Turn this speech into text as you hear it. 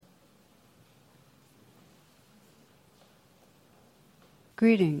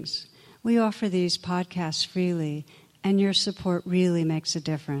Greetings. We offer these podcasts freely, and your support really makes a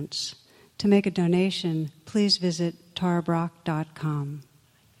difference. To make a donation, please visit tarabrach.com.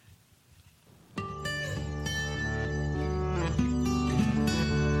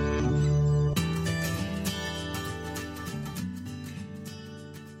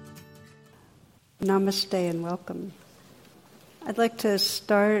 Namaste and welcome. I'd like to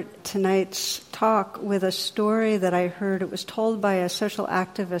start tonight's talk with a story that I heard. It was told by a social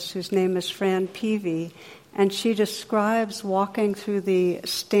activist whose name is Fran Peavy, and she describes walking through the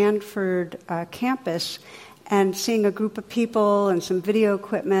Stanford campus and seeing a group of people and some video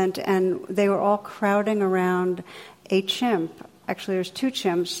equipment, and they were all crowding around a chimp. Actually, there's two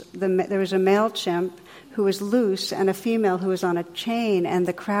chimps. There was a male chimp who was loose and a female who was on a chain, and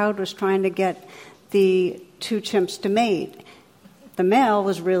the crowd was trying to get the two chimps to mate. The male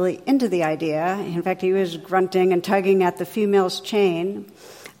was really into the idea. In fact, he was grunting and tugging at the female's chain.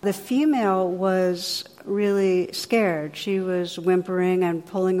 The female was really scared. She was whimpering and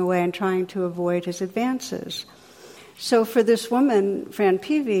pulling away and trying to avoid his advances. So for this woman, Fran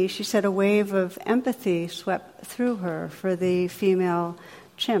Peavy, she said a wave of empathy swept through her for the female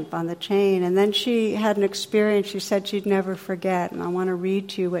chimp on the chain. And then she had an experience she said she'd never forget, and I want to read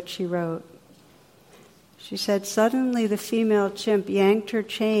to you what she wrote. She said, "Suddenly the female chimp yanked her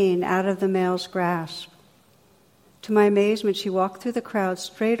chain out of the male's grasp. To my amazement, she walked through the crowd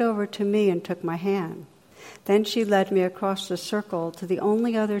straight over to me and took my hand. Then she led me across the circle to the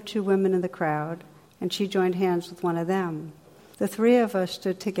only other two women in the crowd, and she joined hands with one of them. The three of us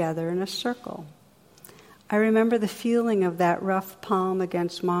stood together in a circle. I remember the feeling of that rough palm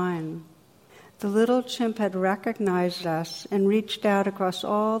against mine. The little chimp had recognized us and reached out across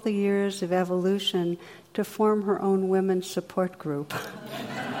all the years of evolution to form her own women's support group."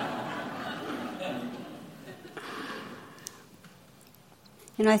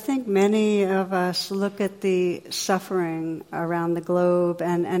 And I think many of us look at the suffering around the globe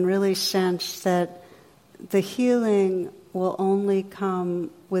and really sense that the healing will only come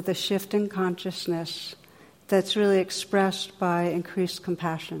with a shift in consciousness that's really expressed by increased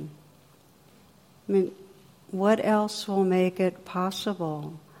compassion. I mean, what else will make it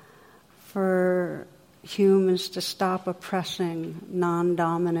possible for humans to stop oppressing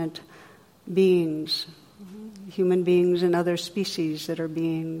non-dominant beings, human beings and other species that are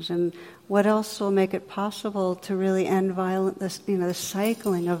beings? And what else will make it possible to really end the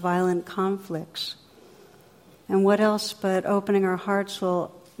cycling of violent conflicts? And what else but opening our hearts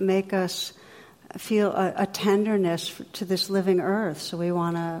will make us feel a tenderness to this living earth, so we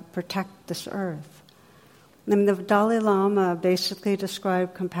want to protect this earth? And the Dalai Lama basically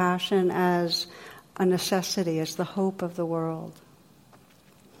described compassion as a necessity, as the hope of the world.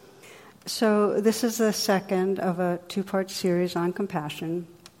 So this is the second of a two-part series on compassion,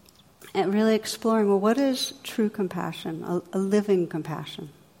 and really exploring, well, what is true compassion, a living compassion?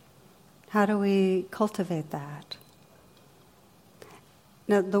 How do we cultivate that?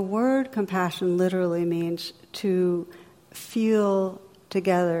 Now, the word compassion literally means to feel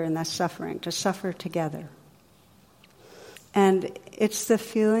together in that suffering, to suffer together. And it's the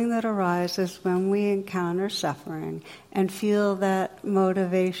feeling that arises when we encounter suffering and feel that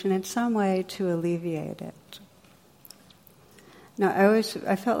motivation in some way to alleviate it. Now,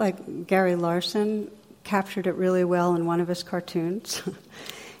 I felt like Gary Larson captured it really well in one of his cartoons.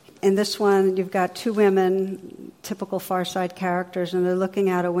 In this one, you've got two women, typical Far Side characters, and they're looking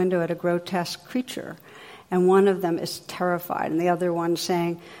out a window at a grotesque creature. And one of them is terrified, and the other one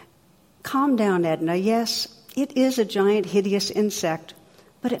saying, "Calm down, Edna. Yes, it is a giant, hideous insect,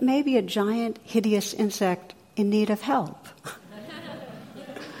 but it may be a giant, hideous insect in need of help."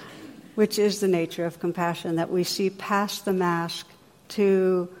 Which is the nature of compassion, that we see past the mask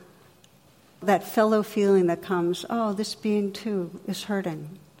to that fellow feeling that comes, oh, this being too is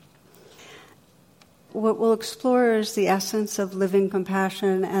hurting. What we'll explore is the essence of living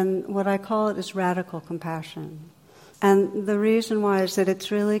compassion, and what I call it is radical compassion. And the reason why is that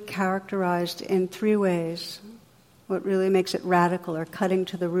it's really characterized in three ways, what really makes it radical or cutting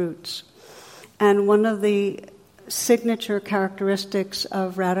to the roots. And one of the signature characteristics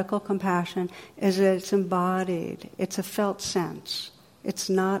of radical compassion is that it's embodied. It's a felt sense. It's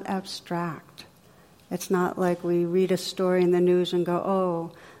not abstract. It's not like we read a story in the news and go,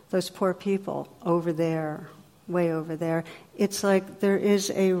 oh, those poor people over there, way over there. It's like there is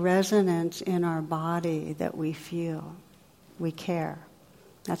a resonance in our body that we feel. We care.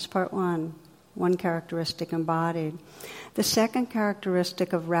 That's part one characteristic, embodied. The second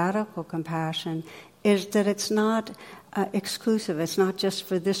characteristic of radical compassion is that it's not exclusive. It's not just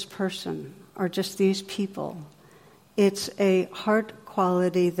for this person or just these people. It's a heart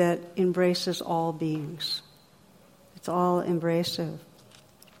quality that embraces all beings. It's all embracive.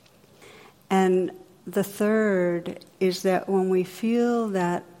 And the third is that when we feel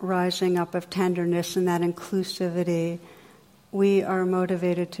that rising up of tenderness and that inclusivity, we are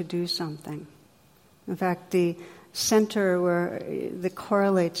motivated to do something. In fact, the center that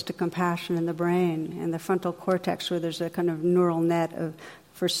correlates to compassion in the brain, and the frontal cortex, where there's a kind of neural net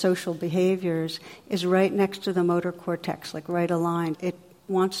for social behaviors, is right next to the motor cortex, like right aligned. It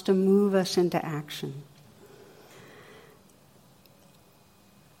wants to move us into action.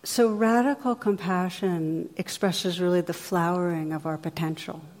 So radical compassion expresses really the flowering of our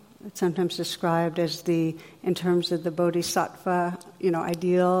potential. It's sometimes described as in terms of the bodhisattva,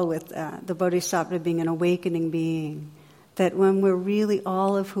 ideal, with the bodhisattva being an awakening being. That when we're really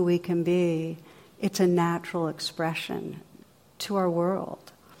all of who we can be, it's a natural expression to our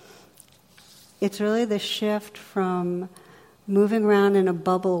world. It's really the shift from moving around in a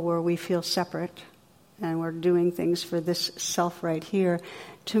bubble where we feel separate and we're doing things for this self right here,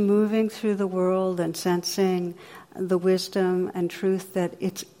 to moving through the world and sensing the wisdom and truth that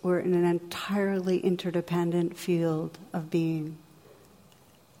we're in an entirely interdependent field of being.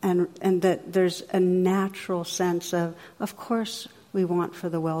 And that there's a natural sense of course, we want for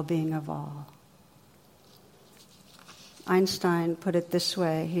the well-being of all. Einstein put it this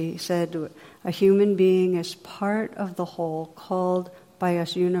way. He said, a human being is part of the whole called by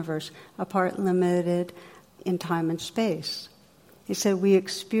us universe, a part limited in time and space. He said, we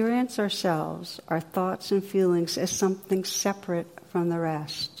experience ourselves, our thoughts and feelings, as something separate from the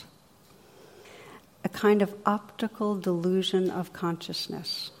rest. A kind of optical delusion of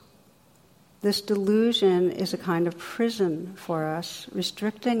consciousness. This delusion is a kind of prison for us,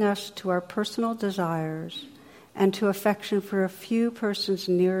 restricting us to our personal desires and to affection for a few persons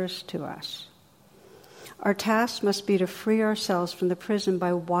nearest to us. Our task must be to free ourselves from the prison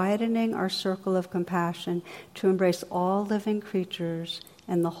by widening our circle of compassion to embrace all living creatures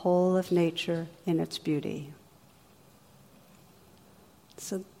and the whole of nature in its beauty.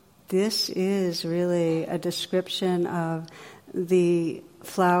 So this is really a description of the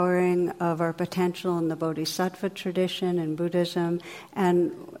flowering of our potential in the Bodhisattva tradition in Buddhism,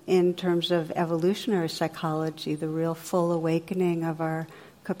 and in terms of evolutionary psychology, the real full awakening of our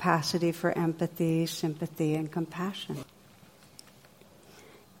capacity for empathy, sympathy, and compassion.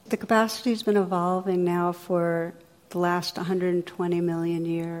 The capacity has been evolving now for the last 120 million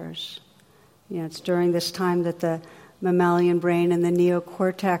years. It's during this time that the mammalian brain and the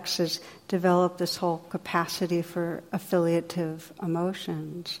neocortex has developed this whole capacity for affiliative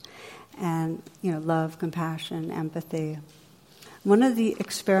emotions and, love, compassion, empathy. One of the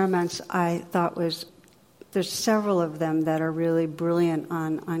experiments I thought there's several of them that are really brilliant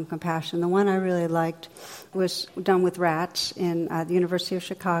on compassion. The one I really liked was done with rats in the University of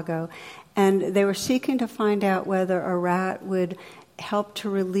Chicago, and they were seeking to find out whether a rat would help to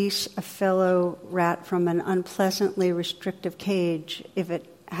release a fellow rat from an unpleasantly restrictive cage if it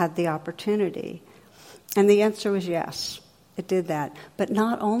had the opportunity. And the answer was yes, it did that. But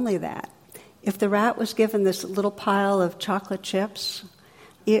not only that, if the rat was given this little pile of chocolate chips,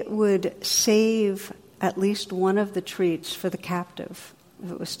 it would save at least one of the treats for the captive if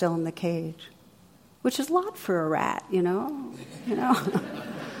it was still in the cage, which is a lot for a rat, I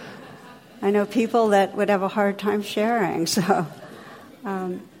know people that would have a hard time sharing, so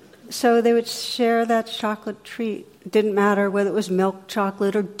they would share that chocolate treat. It didn't matter whether it was milk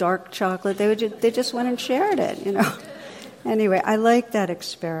chocolate or dark chocolate. They just went and shared it, Anyway, I like that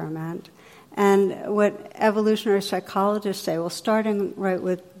experiment. And what evolutionary psychologists say, well, starting right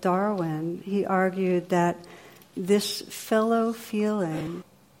with Darwin, he argued that this fellow feeling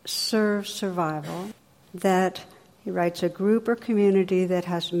serves survival, that, he writes, a group or community that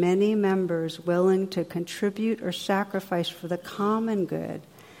has many members willing to contribute or sacrifice for the common good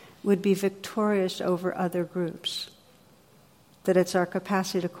would be victorious over other groups. That it's our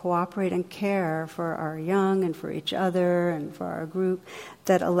capacity to cooperate and care for our young and for each other and for our group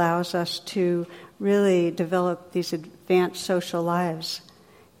that allows us to really develop these advanced social lives.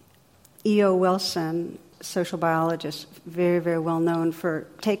 E.O. Wilson, social biologist, very, very well known for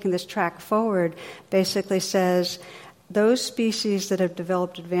taking this track forward, basically says those species that have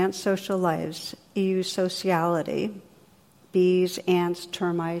developed advanced social lives, EU sociality, bees, ants,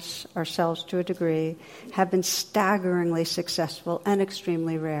 termites, ourselves to a degree, have been staggeringly successful and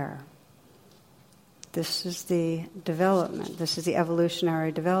extremely rare. This is the development. This is the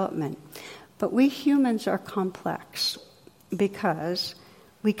evolutionary development. But we humans are complex because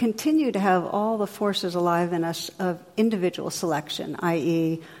we continue to have all the forces alive in us of individual selection,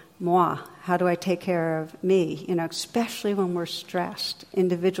 i.e., moi. How do I take care of me? Especially when we're stressed.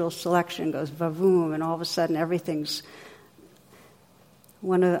 Individual selection goes va-voom, and all of a sudden everything's...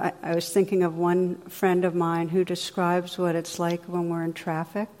 I was thinking of one friend of mine who describes what it's like when we're in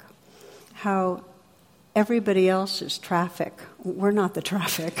traffic, how everybody else is traffic. We're not the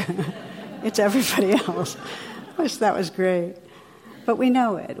traffic. It's everybody else. That was great. But we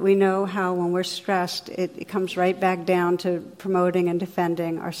know it. We know how when we're stressed, it comes right back down to promoting and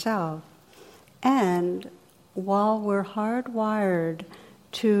defending ourselves. And while we're hardwired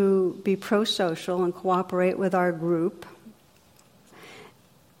to be pro-social and cooperate with our group,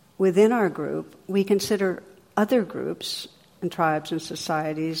 within our group, we consider other groups and tribes and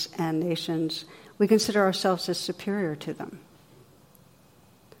societies and nations, we consider ourselves as superior to them.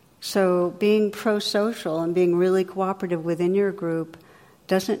 So being pro-social and being really cooperative within your group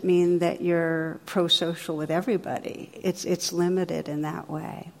doesn't mean that you're pro-social with everybody. It's limited in that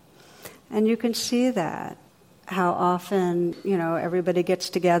way. And you can see that, how often, everybody gets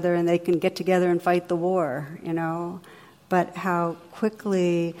together and they can get together and fight the war, but how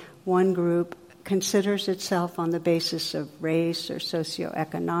quickly one group considers itself on the basis of race or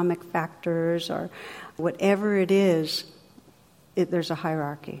socioeconomic factors or whatever it is, there's a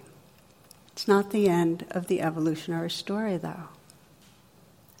hierarchy. It's not the end of the evolutionary story, though.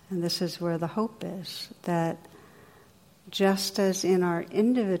 And this is where the hope is, that just as in our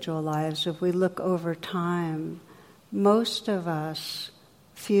individual lives, if we look over time, most of us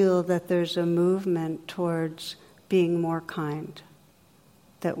feel that there's a movement towards being more kind,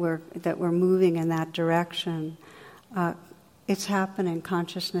 that we're moving in that direction. It's happening.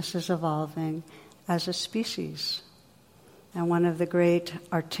 Consciousness is evolving as a species. And one of the great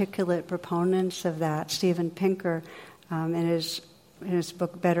articulate proponents of that, Steven Pinker, in his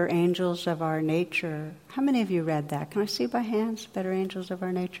book, Better Angels of Our Nature. How many of you read that? Can I see by hands, Better Angels of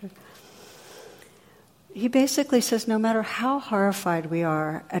Our Nature? He basically says no matter how horrified we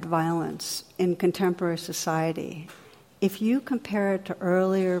are at violence in contemporary society, if you compare it to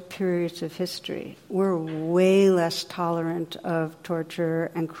earlier periods of history, we're way less tolerant of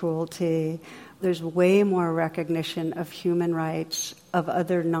torture and cruelty. There's way more recognition of human rights, of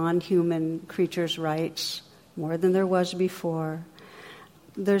other non-human creatures' rights, more than there was before.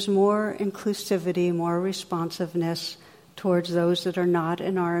 There's more inclusivity, more responsiveness towards those that are not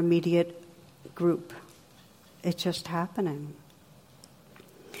in our immediate group. It's just happening.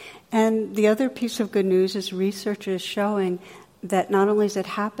 And the other piece of good news is research is showing that not only is it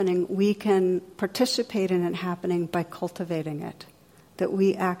happening, we can participate in it happening by cultivating it. That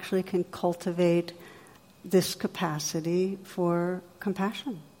we actually can cultivate this capacity for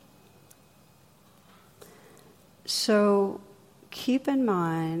compassion. So keep in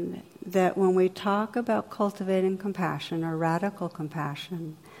mind that when we talk about cultivating compassion or radical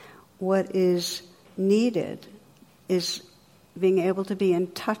compassion, what is needed is being able to be in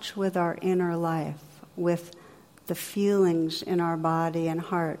touch with our inner life, with the feelings in our body and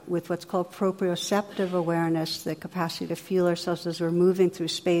heart, with what's called proprioceptive awareness, the capacity to feel ourselves as we're moving through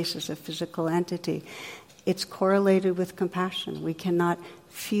space as a physical entity. It's correlated with compassion. We cannot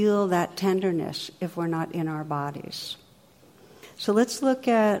feel that tenderness if we're not in our bodies. So let's look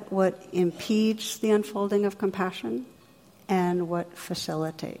at what impedes the unfolding of compassion and what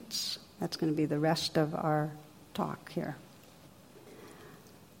facilitates. That's going to be the rest of our talk here.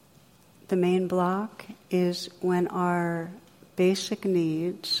 The main block is when our basic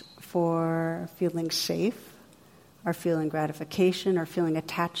needs for feeling safe, or feeling gratification, or feeling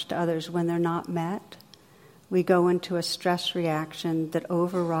attached to others, when they're not met, we go into a stress reaction that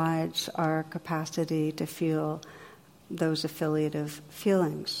overrides our capacity to feel those affiliative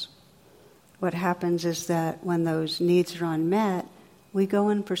feelings. What happens is that when those needs are unmet, we go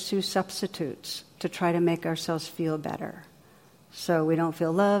and pursue substitutes to try to make ourselves feel better. So we don't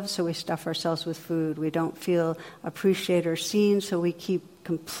feel loved, so we stuff ourselves with food. We don't feel appreciated or seen, so we keep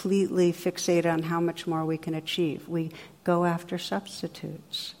completely fixated on how much more we can achieve. We go after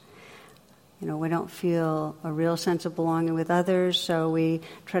substitutes. We don't feel a real sense of belonging with others, so we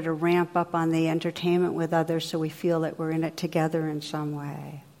try to ramp up on the entertainment with others so we feel that we're in it together in some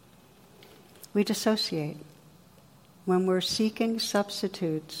way. We dissociate. When we're seeking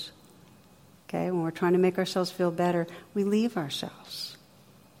substitutes, when we're trying to make ourselves feel better, we leave ourselves.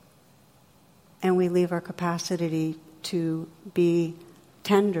 And we leave our capacity to be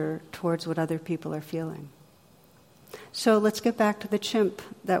tender towards what other people are feeling. So let's get back to the chimp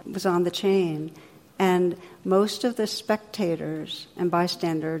that was on the chain. And most of the spectators and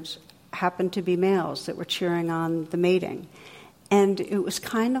bystanders happened to be males that were cheering on the mating. And it was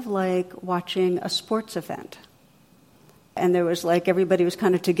kind of like watching a sports event. And there was like, everybody was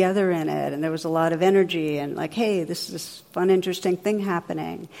kind of together in it, and there was a lot of energy, and like, hey, this is this fun, interesting thing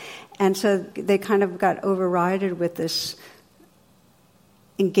happening. And so they kind of got overridden with this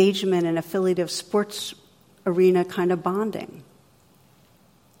engagement in affiliative sports arena kind of bonding.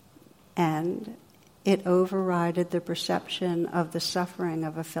 And it overrided the perception of the suffering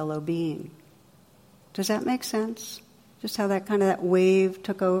of a fellow being. Does that make sense? Just how that kind of that wave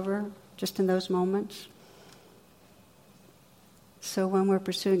took over just in those moments? So when we're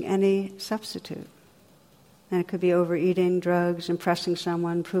pursuing any substitute, and it could be overeating, drugs, impressing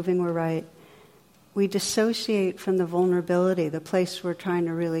someone, proving we're right, we dissociate from the vulnerability, the place we're trying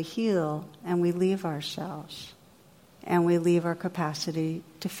to really heal, and we leave ourselves. And we leave our capacity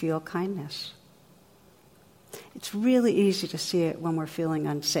to feel kindness. It's really easy to see it when we're feeling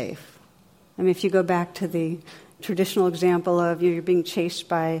unsafe. I mean, if you go back to the traditional example of you're being chased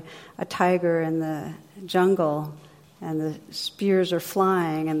by a tiger in the jungle, and the spears are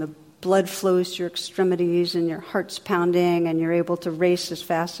flying, and the blood flows to your extremities, and your heart's pounding, and you're able to race as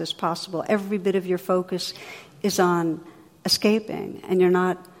fast as possible. Every bit of your focus is on escaping, and you're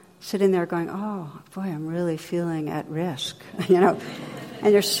not sitting there going, oh, boy, I'm really feeling at risk, And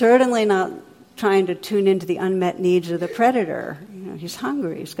you're certainly not trying to tune into the unmet needs of the predator. He's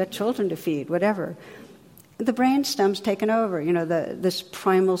hungry, he's got children to feed, whatever. The brainstem's taken over, this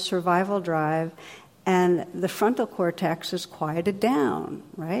primal survival drive, and the frontal cortex is quieted down,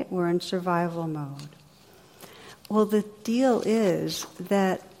 right? We're in survival mode. Well, the deal is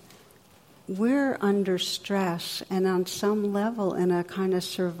that we're under stress and on some level in a kind of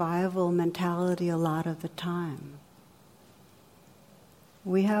survival mentality a lot of the time.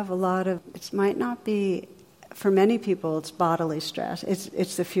 We have a lot of, it might not be, for many people it's bodily stress.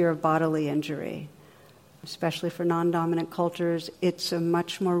 It's the fear of bodily injury. Especially for non-dominant cultures, it's a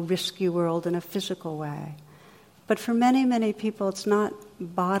much more risky world in a physical way. But for many, many people, it's not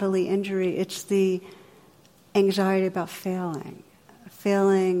bodily injury, it's the anxiety about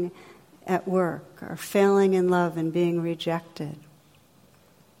failing at work, or failing in love and being rejected,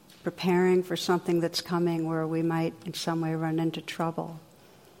 preparing for something that's coming where we might in some way run into trouble,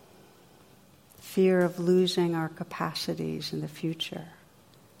 fear of losing our capacities in the future.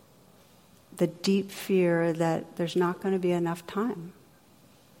 The deep fear that there's not going to be enough time.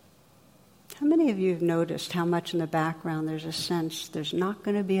 How many of you have noticed how much in the background there's a sense there's not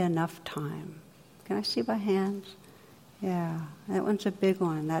going to be enough time? Can I see by hands? Yeah, that one's a big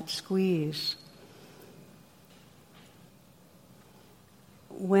one, that squeeze.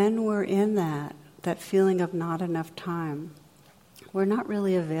 When we're in that feeling of not enough time, we're not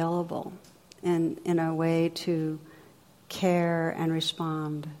really available in a way to care and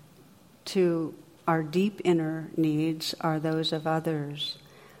respond to our deep inner needs are those of others.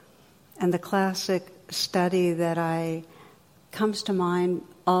 And the classic study that comes to mind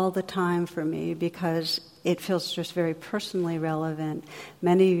all the time for me because it feels just very personally relevant,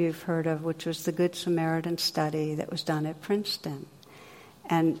 many of you have heard of, which was the Good Samaritan study that was done at Princeton.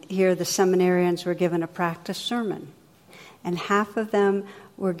 And here the seminarians were given a practice sermon. And half of them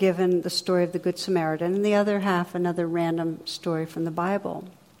were given the story of the Good Samaritan, and the other half another random story from the Bible.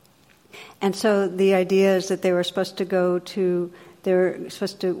 And so the idea is that they were supposed to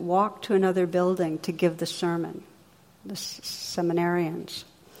walk to another building to give the sermon, the seminarians.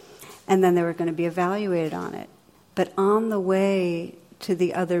 And then they were going to be evaluated on it. But on the way to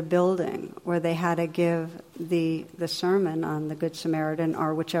the other building where they had to give the sermon on the Good Samaritan,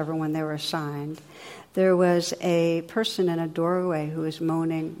 or whichever one they were assigned, there was a person in a doorway who was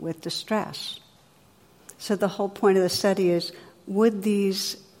moaning with distress. So the whole point of the study is, would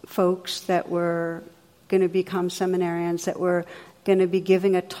these folks that were going to become seminarians, that were going to be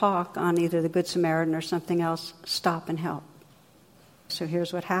giving a talk on either the Good Samaritan or something else, stop and help? So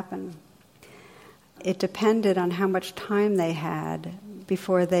here's what happened. It depended on how much time they had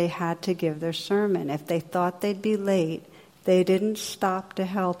before they had to give their sermon. If they thought they'd be late, they didn't stop to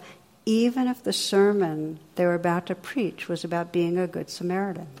help, even if the sermon they were about to preach was about being a Good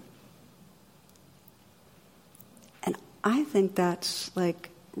Samaritan. And I think that's like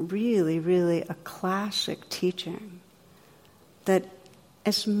really, really a classic teaching. That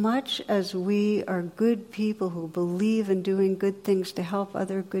as much as we are good people who believe in doing good things to help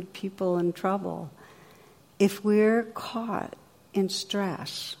other good people in trouble, if we're caught in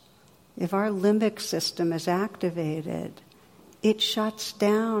stress, if our limbic system is activated, it shuts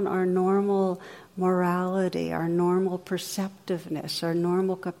down our normal morality, our normal perceptiveness, our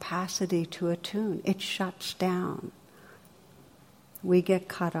normal capacity to attune. It shuts down. We get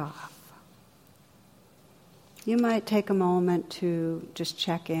cut off. You might take a moment to just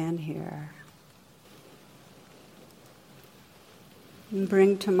check in here. And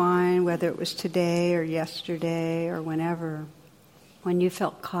bring to mind whether it was today or yesterday or whenever, when you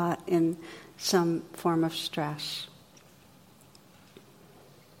felt caught in some form of stress,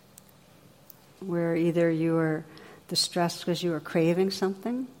 where either the stress was you were craving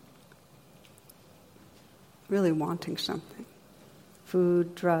something, really wanting something,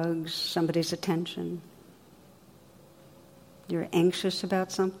 food, drugs, somebody's attention. You're anxious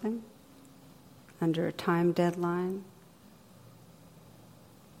about something, under a time deadline,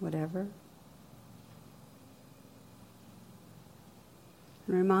 whatever.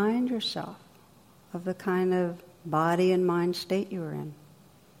 And remind yourself of the kind of body and mind state you were in.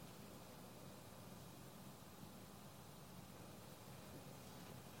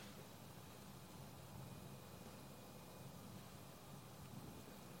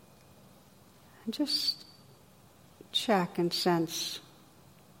 And just check and sense,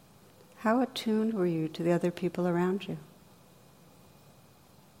 how attuned were you to the other people around you?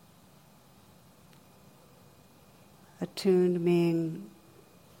 Attuned meaning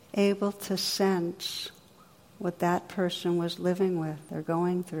able to sense what that person was living with or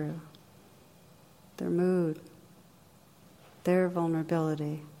going through, their mood, their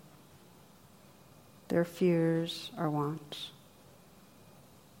vulnerability, their fears or wants.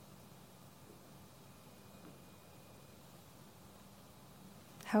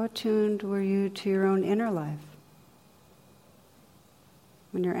 How attuned were you to your own inner life?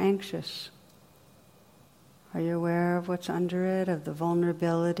 When you're anxious, are you aware of what's under it, of the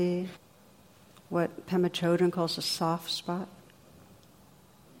vulnerability, what Pema Chodron calls a soft spot?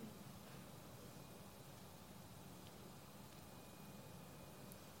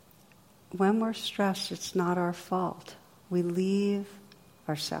 When we're stressed, it's not our fault. We leave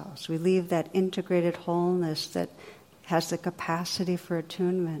ourselves. We leave that integrated wholeness that has the capacity for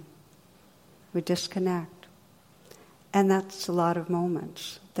attunement. We disconnect. And that's a lot of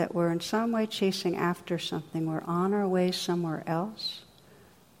moments that we're in some way chasing after something. We're on our way somewhere else.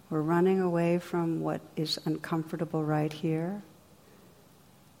 We're running away from what is uncomfortable right here.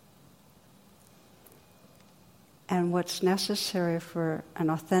 And what's necessary for an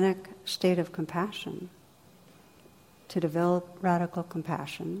authentic state of compassion, to develop radical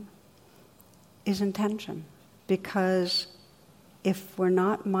compassion, is intention. Because if we're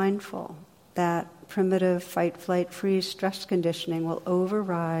not mindful, that primitive fight, flight, freeze stress conditioning will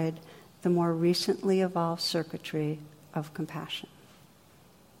override the more recently evolved circuitry of compassion.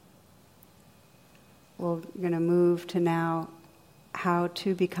 We're going to move to now how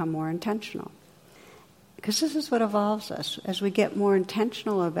to become more intentional. Because this is what evolves us. As we get more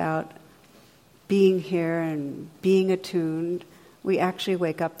intentional about being here and being attuned, we actually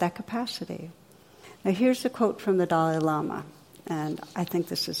wake up that capacity. Now here's a quote from the Dalai Lama, and I think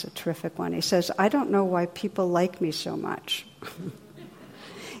this is a terrific one. He says, "I don't know why people like me so much.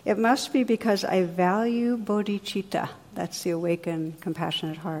 It must be because I value bodhicitta." That's the awakened,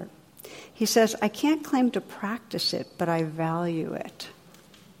 compassionate heart. He says, "I can't claim to practice it, but I value it."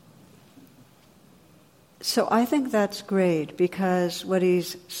 So I think that's great, because what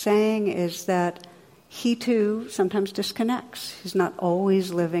he's saying is that he too sometimes disconnects. He's not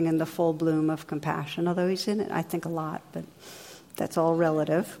always living in the full bloom of compassion, although he's in it, I think, a lot, but that's all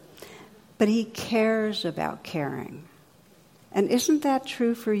relative. But he cares about caring. And isn't that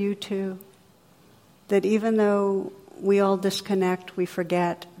true for you too? That even though we all disconnect, we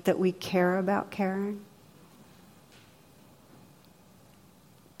forget that we care about caring?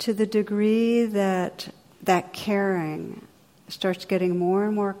 To the degree that caring starts getting more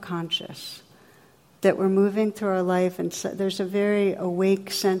and more conscious, that we're moving through our life, and so there's a very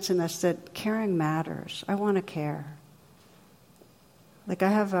awake sense in us that caring matters. I want to care. Like I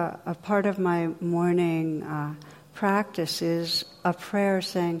have a part of my morning practice is a prayer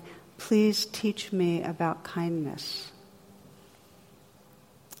saying, "Please teach me about kindness."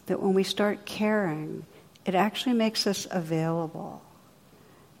 That when we start caring, it actually makes us available.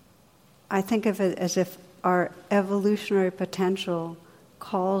 I think of it as if our evolutionary potential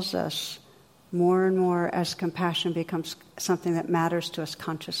calls us more and more as compassion becomes something that matters to us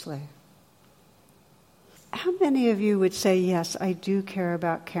consciously. How many of you would say, "Yes, I do care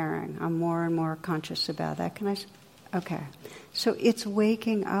about caring. I'm more and more conscious about that"? Okay. So it's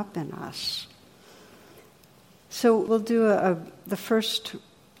waking up in us. So we'll do the first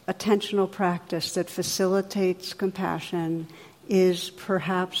attentional practice that facilitates compassion is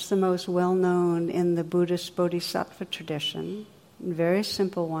perhaps the most well-known in the Buddhist Bodhisattva tradition. A very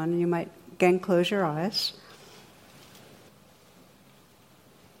simple one. You might, again, close your eyes.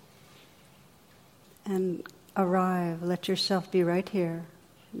 And arrive. Let yourself be right here.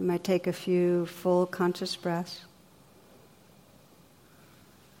 You might take a few full conscious breaths.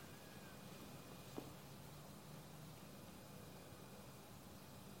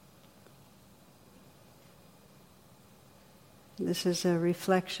 This is a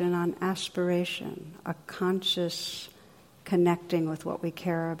reflection on aspiration, a conscious connecting with what we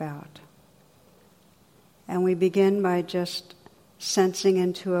care about. And we begin by just sensing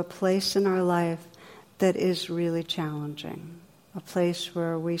into a place in our life that is really challenging, a place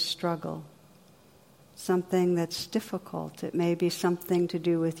where we struggle, something that's difficult. It may be something to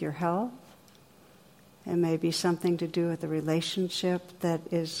do with your health. It may be something to do with a relationship that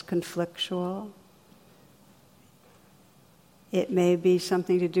is conflictual. It may be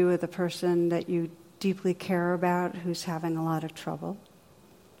something to do with a person that you deeply care about who's having a lot of trouble.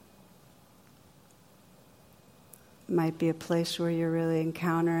 It might be a place where you're really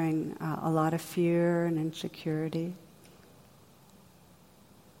encountering a lot of fear and insecurity.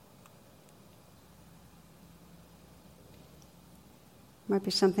 It might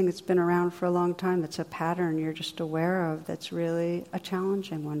be something that's been around for a long time, that's a pattern you're just aware of, that's really a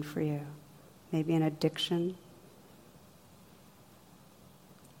challenging one for you. Maybe an addiction.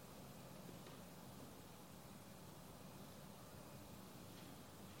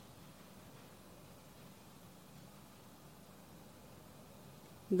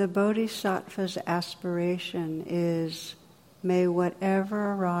 The Bodhisattva's aspiration is, may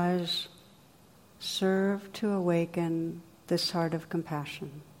whatever arise serve to awaken this heart of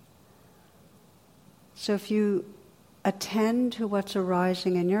compassion. So if you attend to what's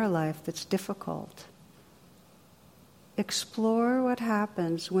arising in your life that's difficult, explore what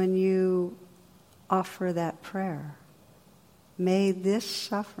happens when you offer that prayer. May this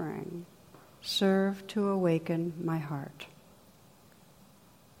suffering serve to awaken my heart.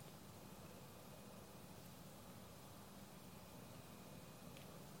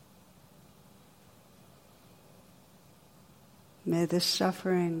 May this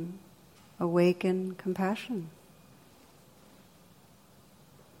suffering awaken compassion.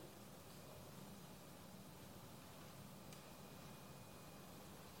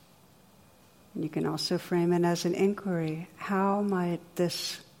 You can also frame it as an inquiry. How might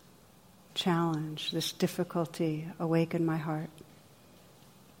this challenge, this difficulty, awaken my heart?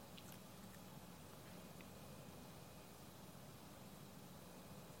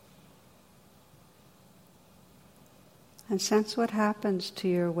 And sense what happens to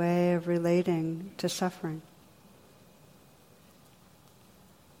your way of relating to suffering.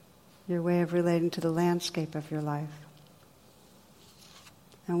 Your way of relating to the landscape of your life.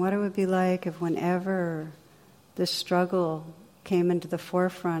 And what it would be like if whenever this struggle came into the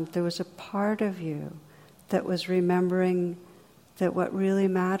forefront, there was a part of you that was remembering that what really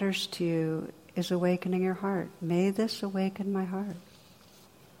matters to you is awakening your heart. May this awaken my heart.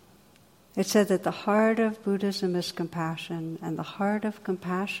 It said that the heart of Buddhism is compassion, and the heart of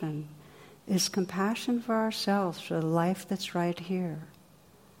compassion is compassion for ourselves, for the life that's right here.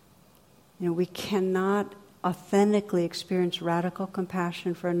 You know, we cannot authentically experience radical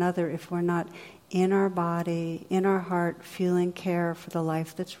compassion for another if we're not in our body, in our heart, feeling care for the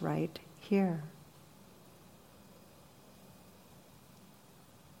life that's right here.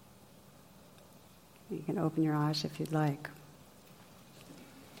 You can open your eyes if you'd like.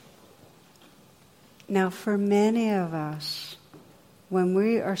 Now, for many of us, when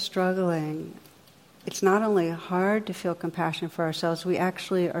we are struggling, it's not only hard to feel compassion for ourselves, we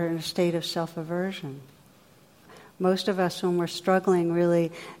actually are in a state of self-aversion. Most of us, when we're struggling,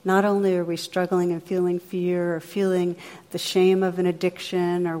 really, not only are we struggling and feeling fear or feeling the shame of an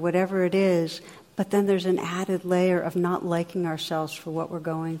addiction or whatever it is, but then there's an added layer of not liking ourselves for what we're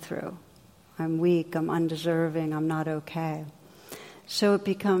going through. I'm weak, I'm undeserving, I'm not okay. So it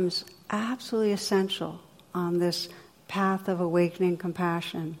becomes absolutely essential on this path of awakening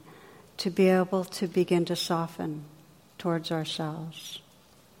compassion to be able to begin to soften towards ourselves.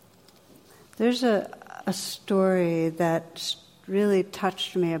 There's a story that really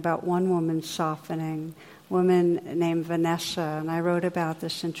touched me about one woman softening, a woman named Vanessa, and I wrote about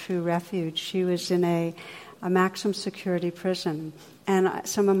this in True Refuge. She was in a maximum security prison, and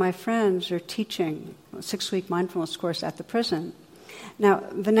some of my friends are teaching a 6-week mindfulness course at the prison. Now,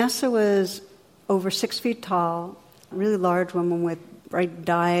 Vanessa was over 6 feet tall, a really large woman with bright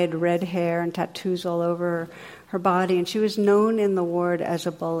dyed red hair and tattoos all over her body, and she was known in the ward as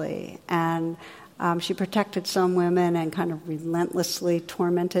a bully. And she protected some women and kind of relentlessly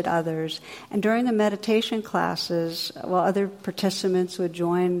tormented others. And during the meditation classes, while other participants would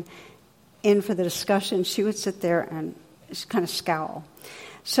join in for the discussion, she would sit there and just kind of scowl.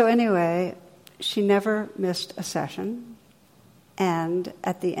 So anyway, she never missed a session. And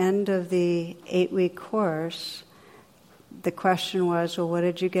at the end of the 8-week course, the question was, well, what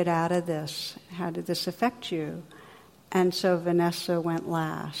did you get out of this? How did this affect you? And so Vanessa went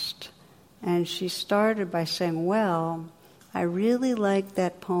last. And she started by saying, well, I really like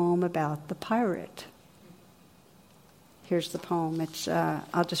that poem about the pirate. Here's the poem.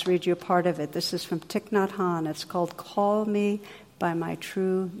 I'll just read you a part of it. This is from Thich Nhat Hanh. It's called Call Me by My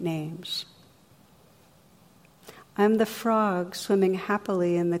True Names. I'm the frog swimming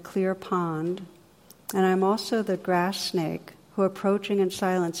happily in the clear pond, and I'm also the grass snake who, approaching in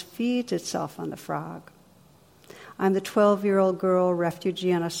silence, feeds itself on the frog. I'm the 12-year-old girl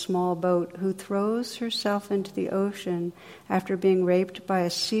refugee on a small boat who throws herself into the ocean after being raped by a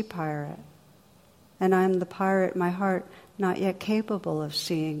sea pirate. And I'm the pirate, my heart not yet capable of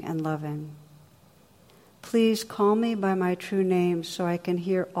seeing and loving. Please call me by my true name so I can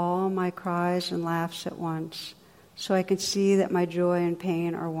hear all my cries and laughs at once, so I can see that my joy and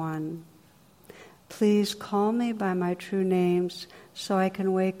pain are one. Please call me by my true names so I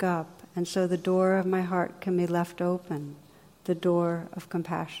can wake up and so the door of my heart can be left open, the door of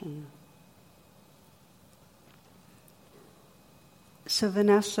compassion. So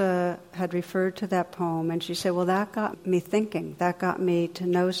Vanessa had referred to that poem, and she said, well, that got me thinking. That got me to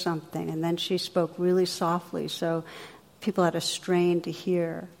know something. And then she spoke really softly, so people had a strain to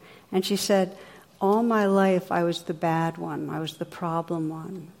hear. And she said, all my life I was the bad one. I was the problem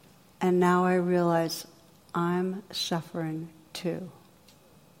one. And now I realize I'm suffering too.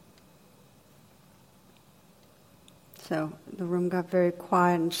 So the room got very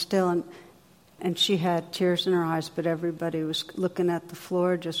quiet and still, and she had tears in her eyes, but everybody was looking at the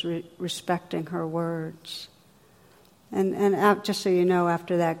floor, just respecting her words. And just so you know,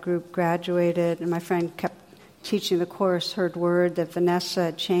 after that group graduated, and my friend kept teaching the course, heard word that Vanessa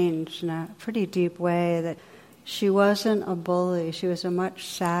had changed in a pretty deep way, that she wasn't a bully. She was a much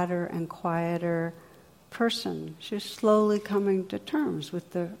sadder and quieter person. She was slowly coming to terms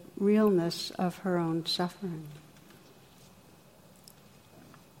with the realness of her own suffering.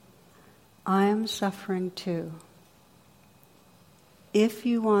 I am suffering too. If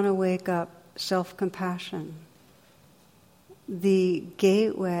you want to wake up self-compassion, the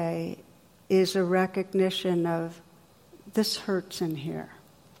gateway is a recognition of this hurts in here.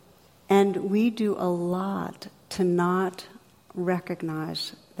 And we do a lot to not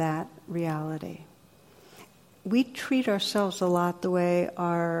recognize that reality. We treat ourselves a lot the way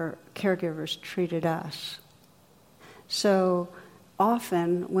our caregivers treated us. So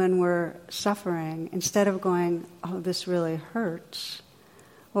often when we're suffering, instead of going, oh, this really hurts,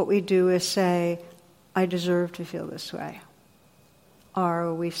 what we do is say, I deserve to feel this way.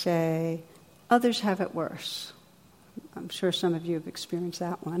 Or we say, others have it worse. I'm sure some of you have experienced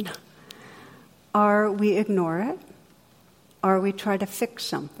that one. Or we ignore it, or we try to fix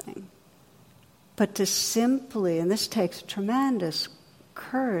something. But to simply, and this takes tremendous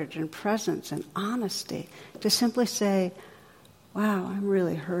courage and presence and honesty, to simply say, wow, I'm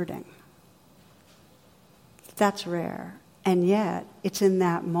really hurting. That's rare. And yet, it's in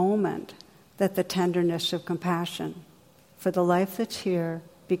that moment that the tenderness of compassion for the life that's here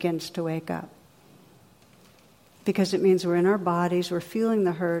begins to wake up. Because it means we're in our bodies, we're feeling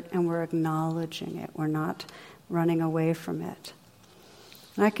the hurt, and we're acknowledging it. We're not running away from it.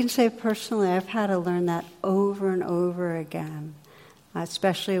 And I can say personally, I've had to learn that over and over again,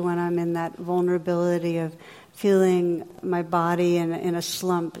 especially when I'm in that vulnerability of feeling my body in a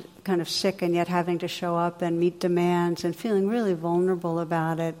slump, kind of sick, and yet having to show up and meet demands and feeling really vulnerable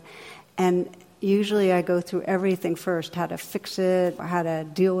about it. And usually I go through everything first, how to fix it, or how to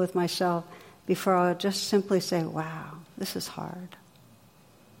deal with myself, before I'll just simply say, wow, this is hard.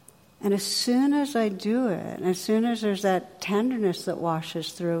 And as soon as I do it, and as soon as there's that tenderness that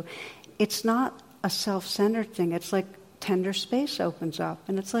washes through, it's not a self-centered thing. It's like tender space opens up.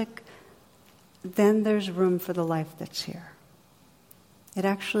 And it's like, then there's room for the life that's here. It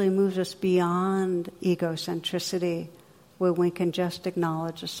actually moves us beyond egocentricity, where we can just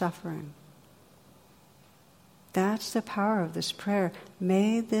acknowledge the suffering. That's the power of this prayer.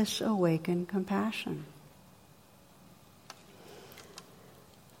 May this awaken compassion.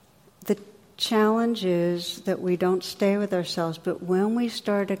 The challenge is that we don't stay with ourselves, but when we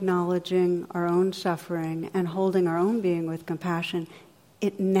start acknowledging our own suffering and holding our own being with compassion,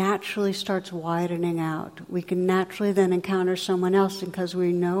 it naturally starts widening out. We can naturally then encounter someone else, because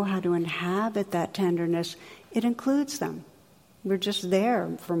we know how to inhabit that tenderness. It includes them. We're just there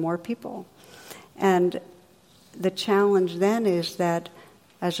for more people. And the challenge then is that,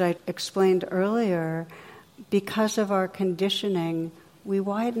 as I explained earlier, because of our conditioning, we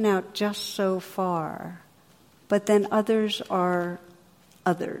widen out just so far. But then others are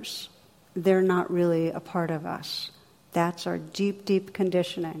others. They're not really a part of us. That's our deep, deep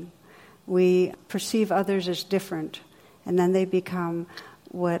conditioning. We perceive others as different, and then they become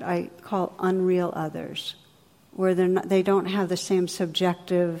what I call unreal others, where they don't have the same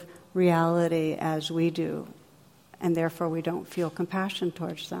subjective reality as we do, and therefore we don't feel compassion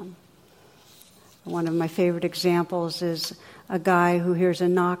towards them. One of my favorite examples is a guy who hears a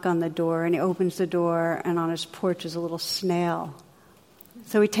knock on the door, and he opens the door, and on his porch is a little snail.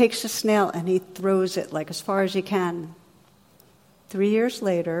 So he takes the snail and he throws it like as far as he can. 3 years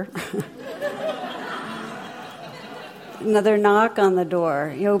later, another knock on the door.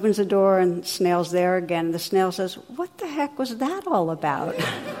 He opens the door and the snail's there again. The snail says, "What the heck was that all about?"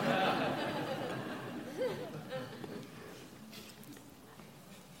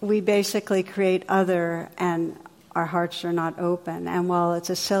 We basically create other, and our hearts are not open. And while it's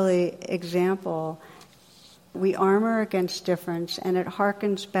a silly example, we armor against difference, and it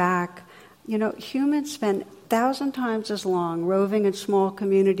harkens back. Humans spend 1,000 times as long roving in small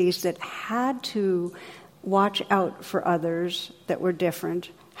communities that had to watch out for others that were different,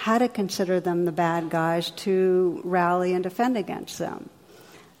 had to consider them the bad guys to rally and defend against them.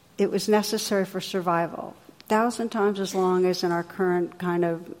 It was necessary for survival. 1,000 times as long as in our current kind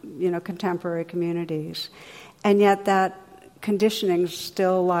of, contemporary communities. And yet that conditioning is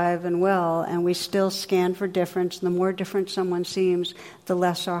still alive and well, and we still scan for difference. The more different someone seems, the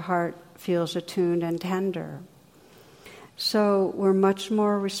less our heart feels attuned and tender. So we're much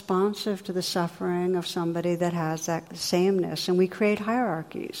more responsive to the suffering of somebody that has that sameness, and we create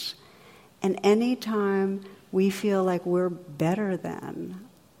hierarchies. And any time we feel like we're better than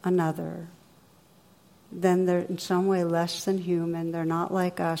another, then they're in some way less than human, they're not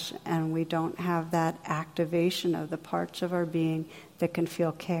like us, and we don't have that activation of the parts of our being that can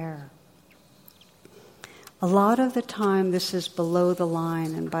feel care. A lot of the time this is below the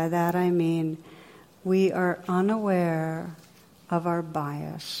line, and by that I mean we are unaware of our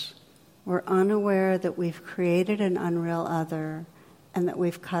bias. We're unaware that we've created an unreal other and that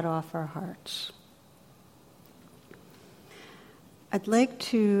we've cut off our hearts. I'd like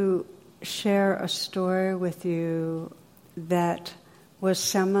to share a story with you that was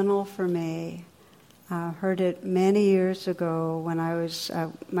seminal for me. Heard it many years ago when I was,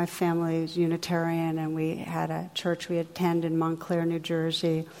 my family was Unitarian, and we had a church we attend in Montclair, New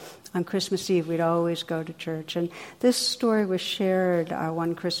Jersey. On Christmas Eve, we'd always go to church. And this story was shared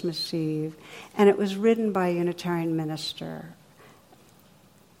one Christmas Eve, and it was written by a Unitarian minister.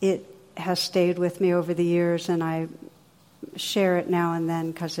 It has stayed with me over the years, and I share it now and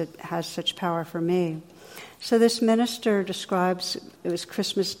then because it has such power for me. So this minister describes, it was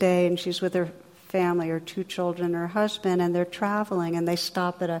Christmas Day, and she's with her family, her 2 children, her husband, and they're traveling, and they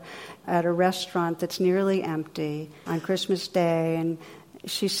stop at a restaurant that's nearly empty on Christmas Day, and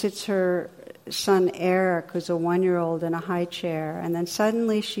she sits her son Eric, who's a 1-year-old, in a high chair, and then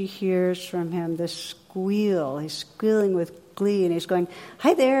suddenly she hears from him this squeal. He's squealing with glee, and he's going,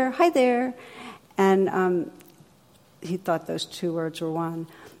 "Hi there, hi there," and he thought those 2 words were one.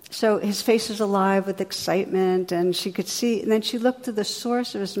 So his face is alive with excitement, and she could see, and then she looked to the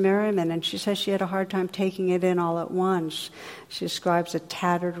source of his merriment, and she says she had a hard time taking it in all at once. She describes a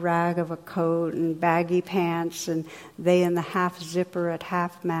tattered rag of a coat and baggy pants, and they in the half zipper at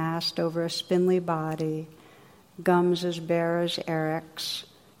half mast over a spindly body, gums as bare as Eric's,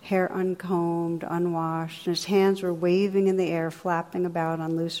 hair uncombed, unwashed, and his hands were waving in the air, flapping about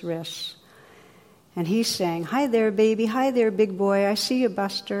on loose wrists. And he's saying, "Hi there, baby. Hi there, big boy. I see you,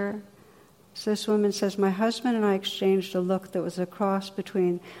 Buster." So this woman says, "My husband and I exchanged a look that was a cross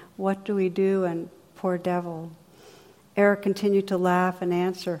between what do we do and poor devil." Eric continued to laugh and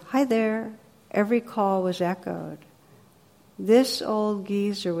answer, "Hi there." Every call was echoed. This old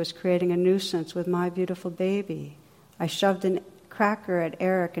geezer was creating a nuisance with my beautiful baby. I shoved a cracker at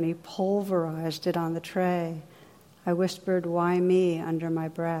Eric and he pulverized it on the tray. I whispered, "Why me?" under my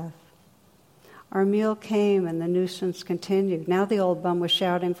breath. Our meal came and the nuisance continued. Now the old bum was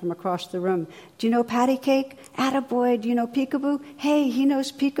shouting from across the room, "Do you know patty cake? Attaboy, do you know peekaboo? Hey, he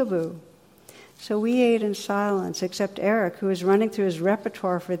knows peekaboo." So we ate in silence, except Eric, who was running through his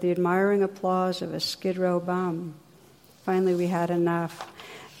repertoire for the admiring applause of a Skid Row bum. Finally, we had enough.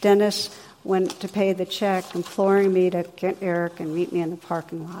 Dennis went to pay the check, imploring me to get Eric and meet me in the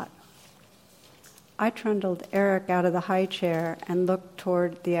parking lot. I trundled Eric out of the high chair and looked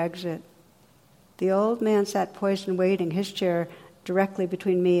toward the exit. The old man sat poised and waiting, his chair directly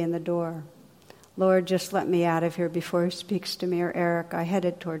between me and the door. "Lord, just let me out of here before he speaks to me or Eric." I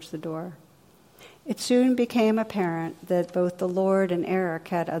headed towards the door. It soon became apparent that both the Lord and Eric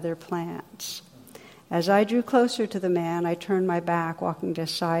had other plans. As I drew closer to the man, I turned my back, walking to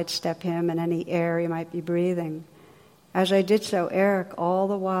sidestep him and any air he might be breathing. As I did so, Eric, all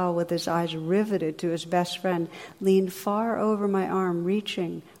the while with his eyes riveted to his best friend, leaned far over my arm,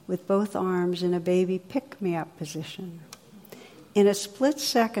 reaching with both arms in a baby pick-me-up position. In a split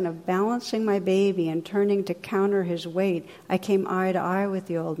second of balancing my baby and turning to counter his weight, I came eye to eye with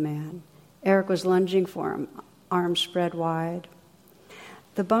the old man. Eric was lunging for him, arms spread wide.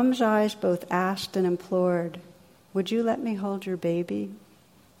 The bum's eyes both asked and implored, "Would you let me hold your baby?"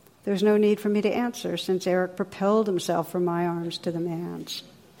 There was no need for me to answer, since Eric propelled himself from my arms to the man's.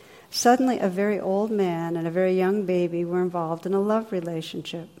 Suddenly, a very old man and a very young baby were involved in a love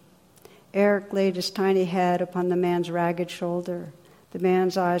relationship. Eric laid his tiny head upon the man's ragged shoulder. The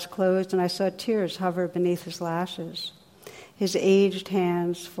man's eyes closed, and I saw tears hover beneath his lashes. His aged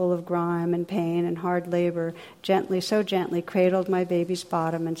hands, full of grime and pain and hard labor, so gently cradled my baby's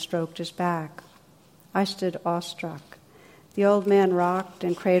bottom and stroked his back. I stood awestruck. The old man rocked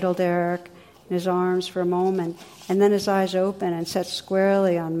and cradled Eric in his arms for a moment, and then his eyes opened and set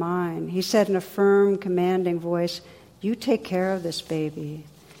squarely on mine. He said in a firm, commanding voice, "You take care of this baby."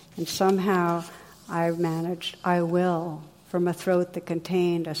 And somehow I managed, "I will," from a throat that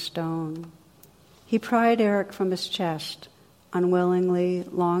contained a stone. He pried Eric from his chest, unwillingly,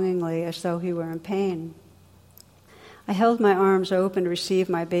 longingly, as though he were in pain. I held my arms open to receive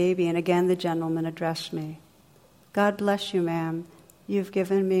my baby, and again the gentleman addressed me. "God bless you, ma'am. You've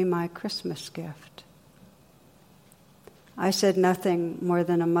given me my Christmas gift." I said nothing more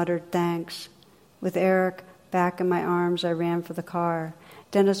than a muttered thanks. With Eric back in my arms, I ran for the car.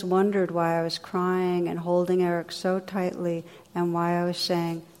 Dennis wondered why I was crying and holding Eric so tightly, and why I was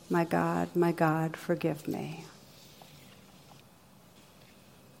saying, my God, forgive me."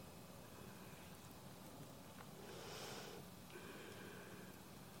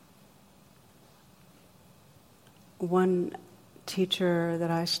 One teacher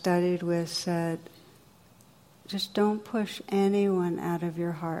that I studied with said, just don't push anyone out of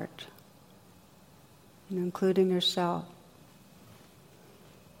your heart, including yourself.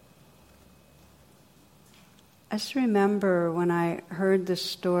 I just remember when I heard this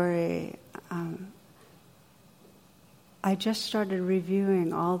story, I just started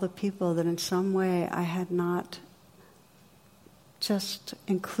reviewing all the people that in some way I had not just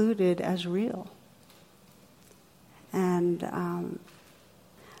included as real. And I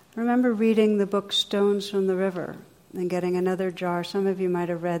remember reading the book Stones from the River and getting another jar. Some of you might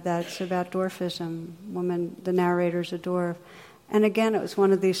have read that. It's about dwarfism. The narrator's a dwarf. And again, it was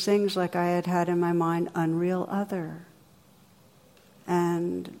one of these things like I had had in my mind, unreal other.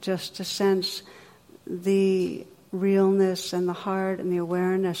 And just to sense the realness and the heart and the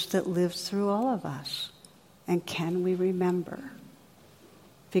awareness that lives through all of us. And can we remember?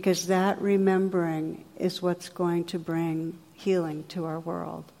 Because that remembering is what's going to bring healing to our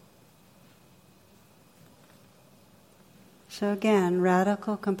world. So again,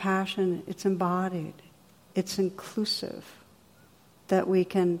 radical compassion, it's embodied, it's inclusive. That we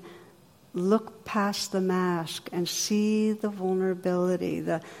can look past the mask and see the vulnerability,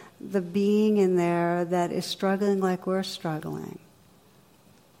 the being in there that is struggling like we're struggling,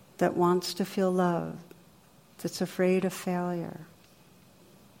 that wants to feel loved, that's afraid of failure.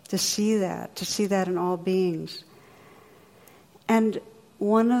 To see that in all beings. And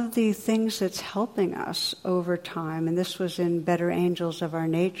one of the things that's helping us over time, and this was in Better Angels of Our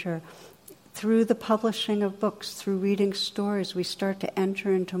Nature, through the publishing of books, through reading stories, we start to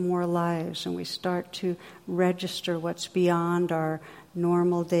enter into more lives and we start to register what's beyond our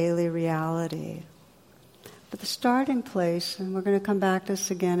normal daily reality. But the starting place, and we're going to come back to this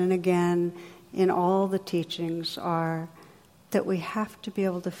again and again in all the teachings, are that we have to be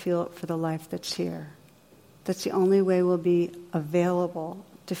able to feel it for the life that's here. That's the only way we'll be available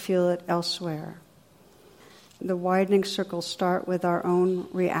to feel it elsewhere. The widening circles start with our own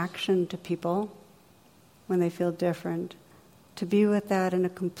reaction to people when they feel different, to be with that in a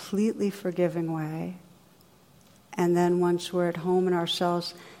completely forgiving way. And then once we're at home in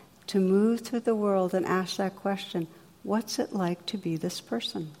ourselves, to move through the world and ask that question, what's it like to be this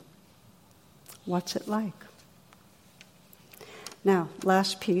person? What's it like? Now,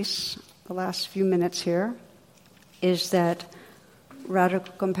 last piece, the last few minutes here, is that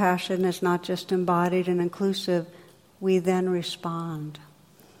radical compassion is not just embodied and inclusive, we then respond.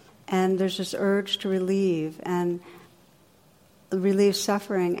 And there's this urge to relieve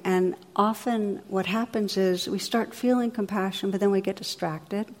suffering. And often what happens is we start feeling compassion, but then we get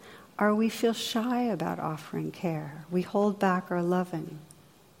distracted, or we feel shy about offering care. We hold back our loving.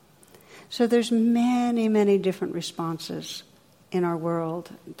 So there's many, many different responses in our world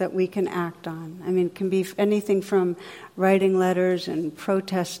that we can act on. I mean, it can be anything from writing letters and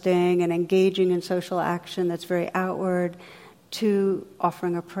protesting and engaging in social action that's very outward, to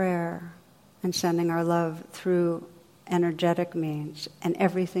offering a prayer and sending our love through energetic means, and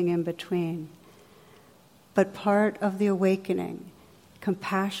everything in between. But part of the awakening,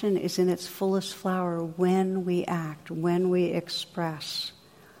 compassion is in its fullest flower when we act, when we express.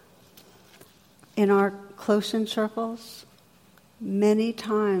 In our close-in circles, many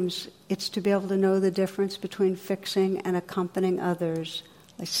times it's to be able to know the difference between fixing and accompanying others,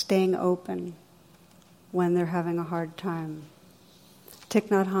 like staying open when they're having a hard time. Thich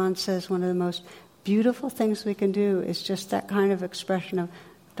Nhat Hanh says one of the most beautiful things we can do is just that kind of expression of,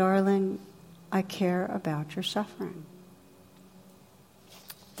 darling, I care about your suffering.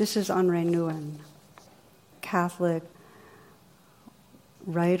 This is Henri Nouwen, Catholic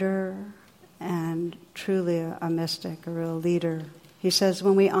writer and truly a mystic, a real leader. He says,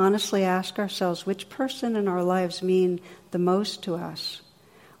 when we honestly ask ourselves which person in our lives mean the most to us,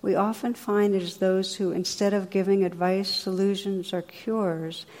 we often find it is those who, instead of giving advice, solutions, or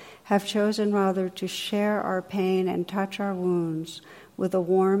cures, have chosen rather to share our pain and touch our wounds with a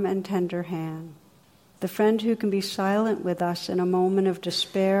warm and tender hand. The friend who can be silent with us in a moment of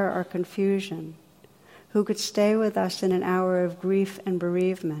despair or confusion, who could stay with us in an hour of grief and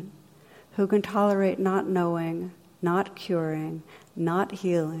bereavement, who can tolerate not knowing, not curing, not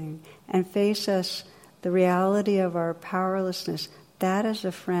healing, and face us the reality of our powerlessness. That is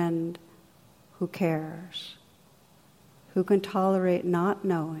a friend who cares, who can tolerate not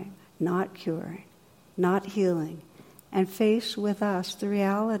knowing, not curing, not healing, and face with us the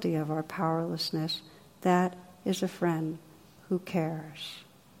reality of our powerlessness. That is a friend who cares.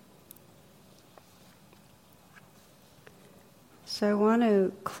 So I want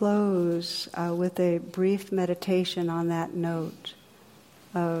to close with a brief meditation on that note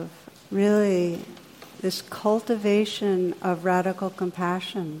of really this cultivation of radical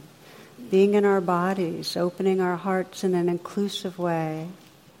compassion, being in our bodies, opening our hearts in an inclusive way,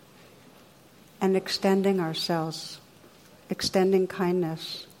 and extending ourselves, extending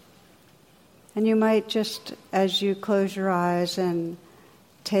kindness. And you might just, as you close your eyes and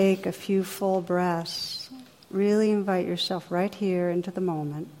take a few full breaths, really invite yourself right here into the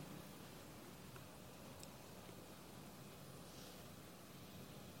moment.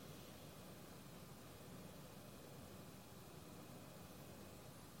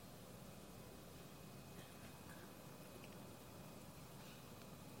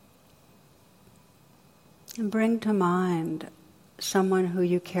 And bring to mind someone who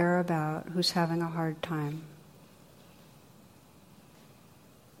you care about who's having a hard time.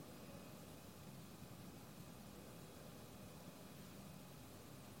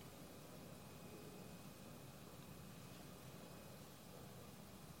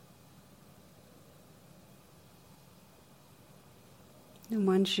 And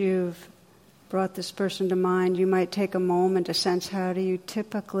once you've brought this person to mind, you might take a moment to sense, how do you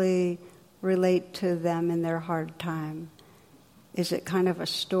typically relate to them in their hard time? Is it kind of a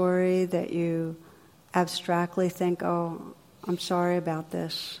story that you abstractly think, oh, I'm sorry about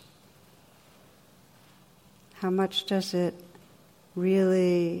this? How much does it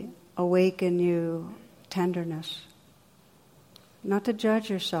really awaken you tenderness? Not to judge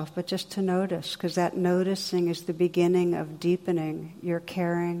yourself, but just to notice, because that noticing is the beginning of deepening your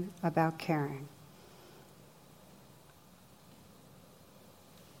caring about caring.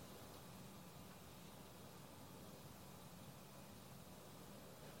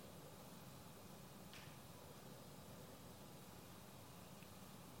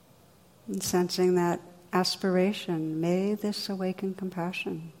 And sensing that aspiration, may this awaken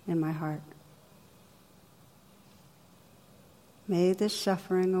compassion in my heart. May this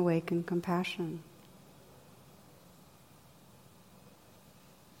suffering awaken compassion.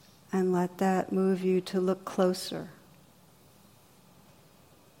 And let that move you to look closer,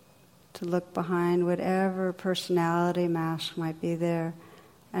 to look behind whatever personality mask might be there,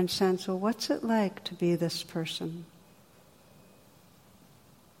 and sense, well, what's it like to be this person?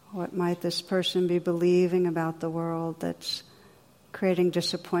 What might this person be believing about the world that's creating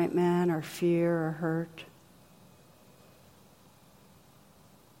disappointment or fear or hurt?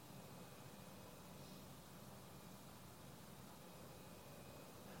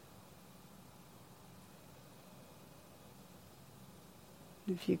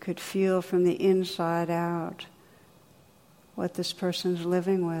 If you could feel from the inside out what this person's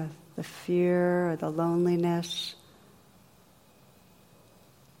living with, the fear or the loneliness,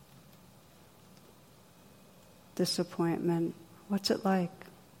 disappointment, what's it like?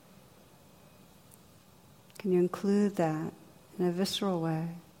 Can you include that in a visceral way?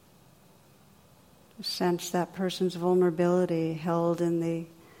 Sense that person's vulnerability held in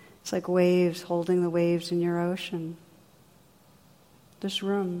it's like waves holding the waves in your ocean. There's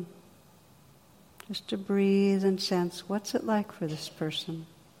room Just to breathe and sense, what's it like for this person?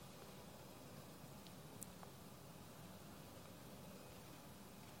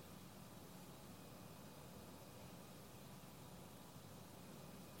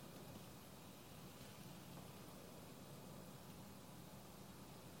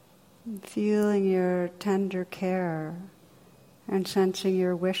 Feeling your tender care and sensing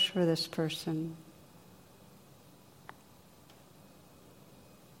your wish for this person.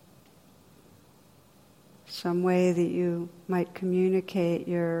 Some way that you might communicate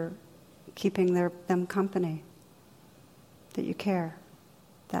your keeping them company, that you care.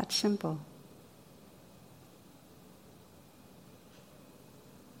 That's simple.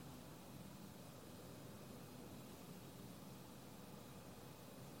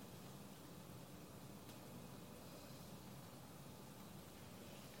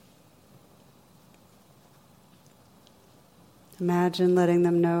 Imagine letting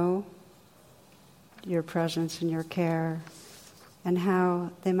them know your presence and your care and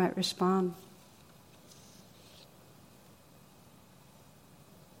how they might respond.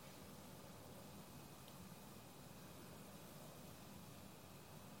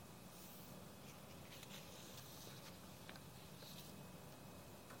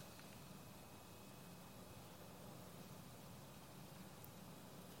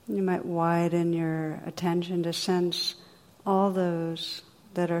 You might widen your attention to sense all those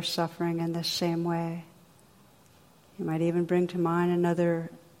that are suffering in this same way. You might even bring to mind another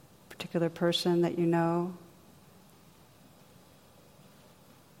particular person that you know.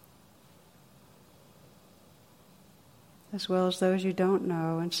 As well as those you don't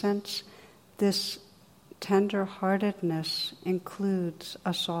know, and sense this tender-heartedness includes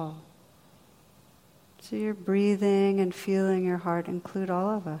us all. So you're breathing and feeling your heart include all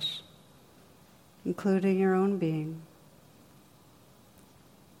of us, including your own being.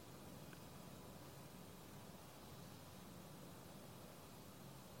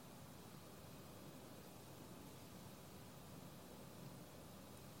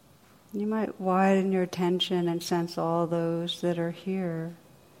 You might widen your attention and sense all those that are here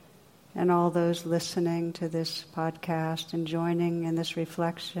and all those listening to this podcast and joining in this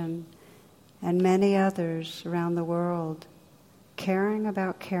reflection, and many others around the world caring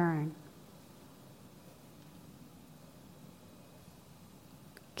about caring.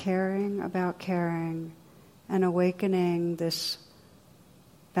 Caring about caring and awakening this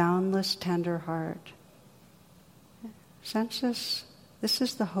boundless tender heart. Sense this. This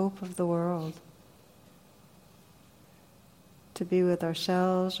is the hope of the world. To be with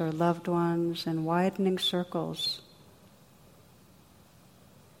ourselves, our loved ones, in widening circles.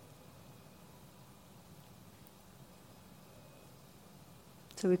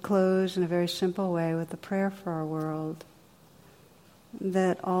 So we close in a very simple way with a prayer for our world,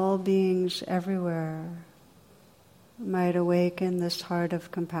 that all beings everywhere might awaken this heart of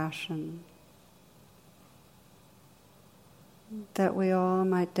compassion, that we all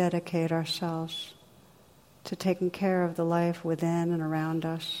might dedicate ourselves to taking care of the life within and around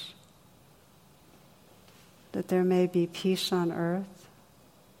us, that there may be peace on earth,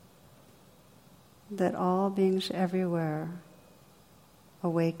 that all beings everywhere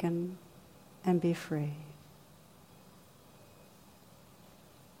awaken and be free.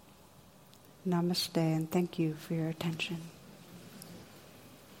 Namaste, and thank you for your attention.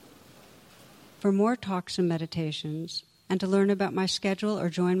 For more talks and meditations, and to learn about my schedule or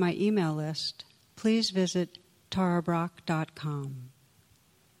join my email list, please visit tarabrach.com.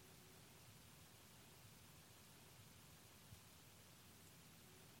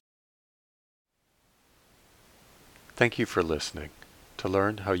 Thank you for listening. To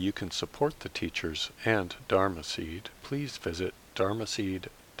learn how you can support the teachers and Dharma Seed, please visit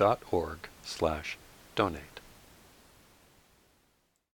dharmaseed.org/donate.